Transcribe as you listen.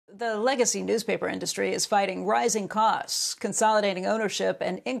The legacy newspaper industry is fighting rising costs, consolidating ownership,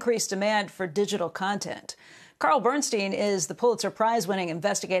 and increased demand for digital content. Carl Bernstein is the Pulitzer Prize-winning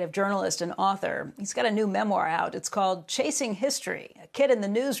investigative journalist and author. He's got a new memoir out. It's called Chasing History, A Kid in the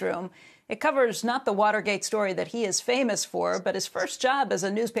Newsroom. It covers not the Watergate story that he is famous for, but his first job as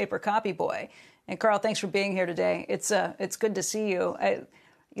a newspaper copy boy. And Carl, thanks for being here today. It's good to see you.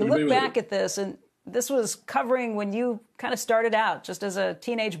 You look back at this, and this was covering when you kind of started out, just as a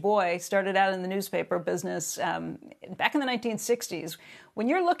teenage boy, started out in the newspaper business back in the 1960s. When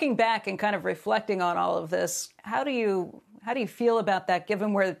you're looking back and kind of reflecting on all of this, how do you feel about that,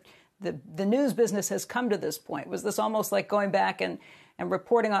 given where the news business has come to this point? Was this almost like going back and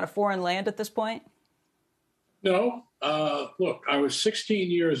reporting on a foreign land at this point? No. Look, I was 16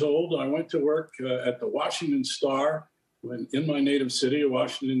 years old. I went to work at the Washington Star in my native city of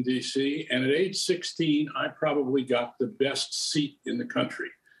Washington, D.C. And at age 16, I probably got the best seat in the country.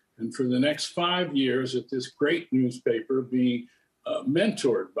 And for the next 5 years at this great newspaper, being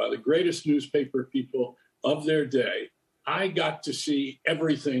mentored by the greatest newspaper people of their day, I got to see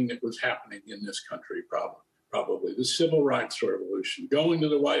everything that was happening in this country, probably the civil rights revolution, going to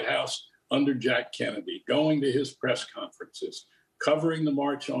the White House under Jack Kennedy, going to his press conferences, covering the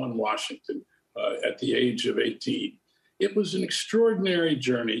March on Washington at the age of 18. It was an extraordinary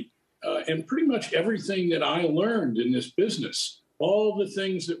journey, and pretty much everything that I learned in this business, all the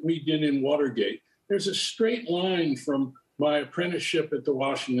things that we did in Watergate, there's a straight line from my apprenticeship at the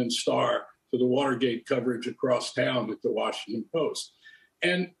Washington Star to the Watergate coverage across town at the Washington Post.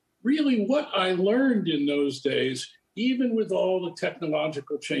 And really what I learned in those days, even with all the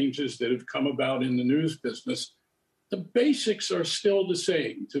technological changes that have come about in the news business, the basics are still the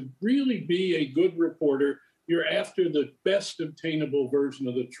same. To really be a good reporter, you're after the best obtainable version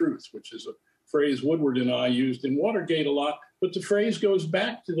of the truth, which is a phrase Woodward and I used in Watergate a lot, but the phrase goes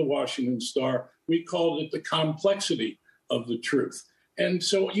back to the Washington Star. We called it the complexity of the truth. And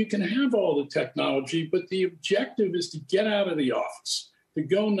so you can have all the technology, but the objective is to get out of the office, to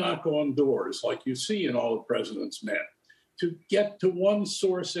go knock on doors like you see in All the President's Men, to get to one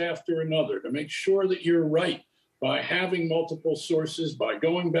source after another, to make sure that you're right by having multiple sources, by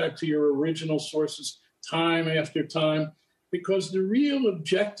going back to your original sources time after time, because the real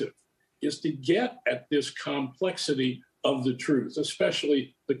objective is to get at this complexity of the truth,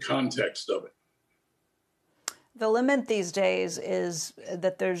 especially the context of it. The limit these days is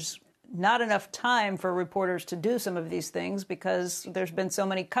that there's not enough time for reporters to do some of these things because there's been so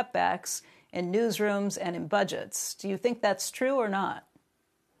many cutbacks in newsrooms and in budgets. Do you think that's true or not?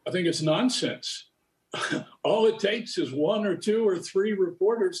 I think it's nonsense. All it takes is one or two or three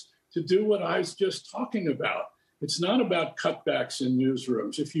reporters to do what I was just talking about. It's not about cutbacks in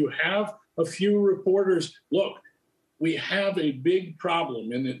newsrooms. If you have a few reporters, look, we have a big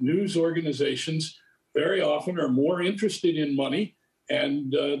problem in that news organizations very often are more interested in money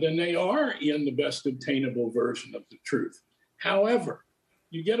and than they are in the best obtainable version of the truth. However,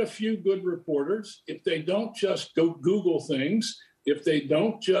 you get a few good reporters, if they don't just go Google things, if they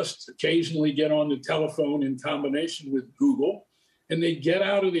don't just occasionally get on the telephone in combination with Google, and they get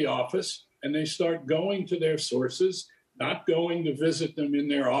out of the office and they start going to their sources, not going to visit them in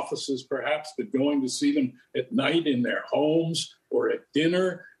their offices perhaps, but going to see them at night in their homes or at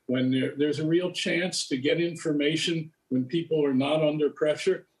dinner when there's a real chance to get information when people are not under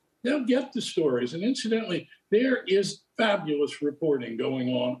pressure, they'll get the stories. And incidentally, there is fabulous reporting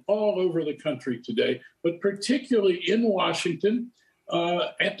going on all over the country today, but particularly in Washington,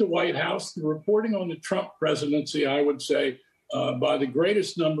 at the White House, the reporting on the Trump presidency, I would say, by the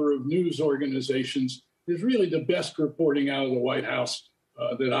greatest number of news organizations, is really the best reporting out of the White House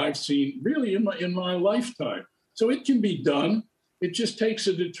that I've seen really in my lifetime. So it can be done. It just takes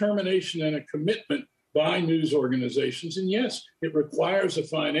a determination and a commitment by news organizations. And yes, it requires a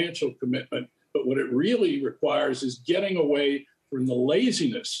financial commitment, but what it really requires is getting away from the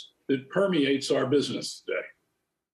laziness that permeates our business today.